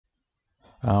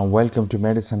Welcome to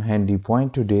Medicine Handy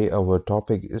Point. Today, our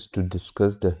topic is to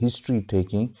discuss the history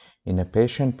taking in a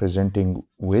patient presenting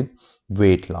with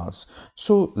weight loss.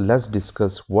 So, let's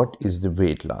discuss what is the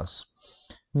weight loss.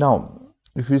 Now,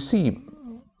 if you see,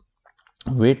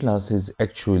 weight loss is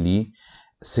actually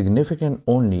significant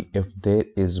only if there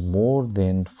is more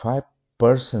than 5%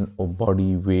 of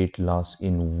body weight loss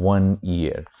in 1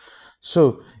 year.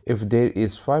 So, if there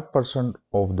is 5%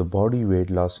 of the body weight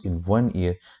loss in 1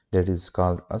 year, that is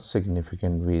called a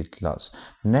significant weight loss.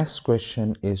 Next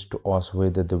question is to ask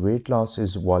whether the weight loss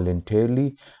is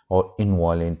voluntarily or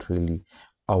involuntarily.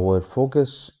 Our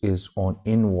focus is on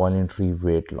involuntary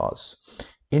weight loss.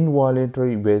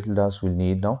 Involuntary weight loss will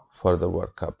need now further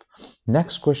workup.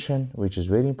 Next question, which is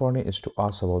very important, is to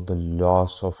ask about the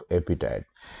loss of appetite.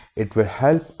 It will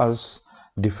help us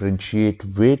differentiate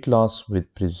weight loss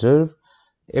with preserved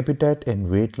appetite and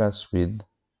weight loss with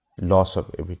loss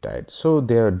of appetite. So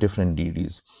there are different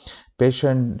DDs.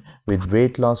 Patient with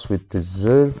weight loss with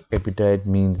preserved appetite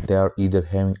means they are either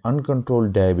having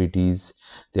uncontrolled diabetes,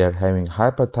 they are having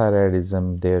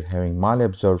hyperthyroidism, they are having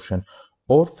malabsorption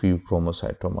or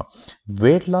pheochromocytoma.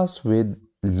 Weight loss with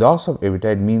loss of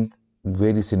appetite means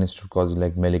very sinister causes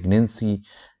like malignancy,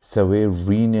 severe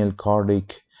renal,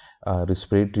 cardiac,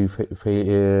 respiratory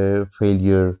failure,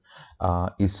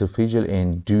 esophageal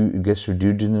and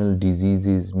gastroduodenal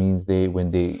diseases means they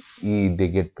when they eat they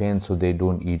get pain, so they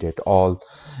don't eat at all.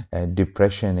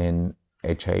 Depression and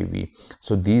HIV.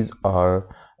 So these are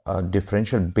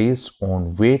differential based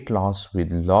on weight loss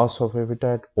with loss of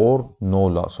appetite or no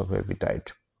loss of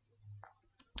appetite.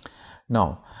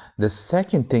 Now, the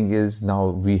second thing is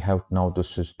now we have now to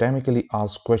systemically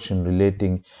ask question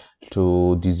relating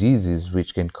to diseases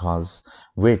which can cause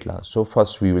weight loss. So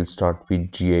first we will start with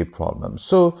GI problems.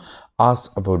 So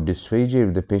ask about dysphagia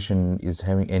if the patient is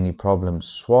having any problems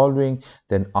swallowing,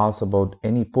 then ask about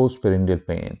any postprandial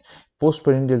pain.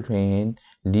 Postprandial pain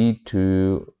lead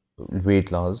to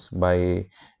weight loss by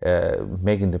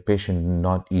making the patient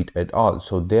not eat at all.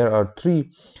 So there are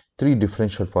three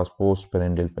differential for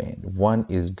postprandial pain. One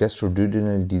is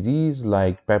gastroduodenal disease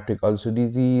like peptic ulcer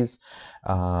disease,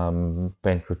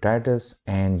 pancreatitis,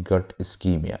 and gut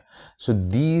ischemia. So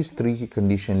these three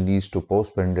conditions leads to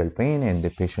postprandial pain, and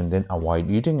the patient then avoid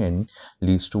eating and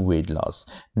leads to weight loss.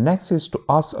 Next is to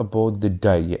ask about the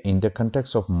diarrhea in the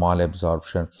context of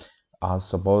malabsorption.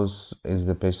 Suppose is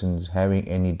the patient is having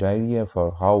any diarrhea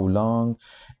for how long,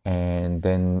 and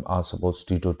then suppose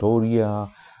steatoria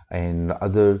and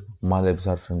other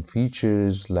malabsorption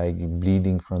features like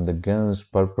bleeding from the gums,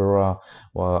 purpura,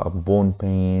 bone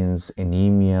pains,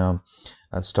 anemia,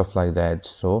 stuff like that.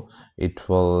 So it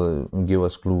will give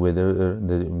us clue whether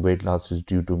the weight loss is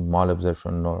due to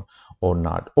malabsorption or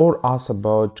not. Or ask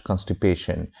about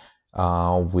constipation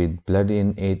with blood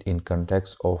in it in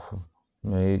context of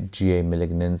GI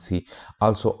malignancy.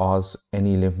 Also ask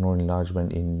any lymph node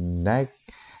enlargement in neck,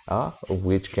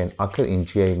 which can occur in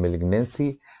GI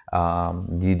malignancy,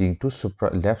 leading to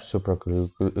left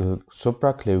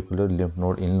supraclavicular lymph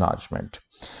node enlargement.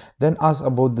 Then ask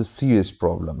about the serious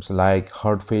problems like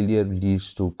heart failure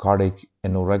leads to cardiac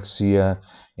anorexia,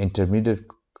 intermediate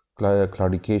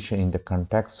claudication in the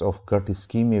context of gut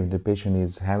ischemia. If the patient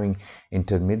is having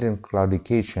intermittent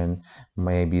claudication,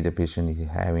 maybe the patient is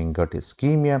having gut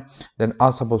ischemia. Then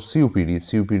ask about COPD.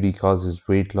 COPD causes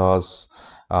weight loss,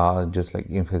 just like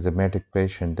emphysematic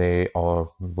patient, they are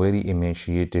very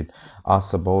emaciated.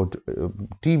 Ask about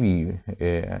TB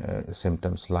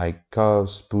symptoms like cough,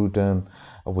 sputum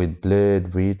with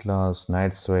blood, weight loss,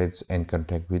 night sweats, and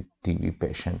contact with TB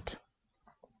patient.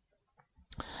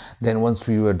 Then once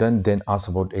we were done, then ask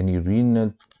about any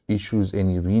renal issues,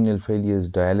 any renal failures,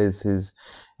 dialysis,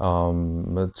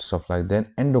 stuff like that.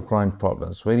 Endocrine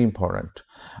problems, very important.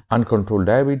 Uncontrolled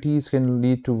diabetes can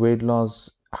lead to weight loss.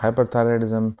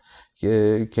 Hyperthyroidism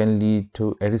can lead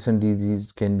to Addison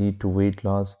disease, can lead to weight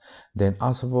loss. Then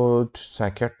ask about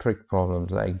psychiatric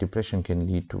problems like depression can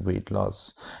lead to weight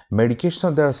loss.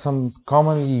 Medication, there are some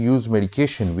commonly used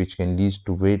medication which can lead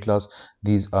to weight loss.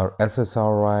 These are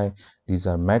SSRI, these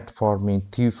are metformin,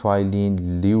 theophylline,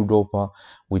 levodopa,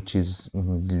 which is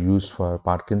used for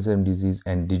Parkinson disease,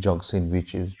 and digoxin,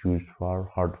 which is used for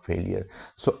heart failure.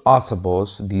 So ask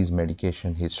about these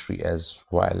medication history as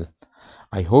well.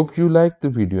 I hope you liked the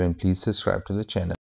video and please subscribe to the channel.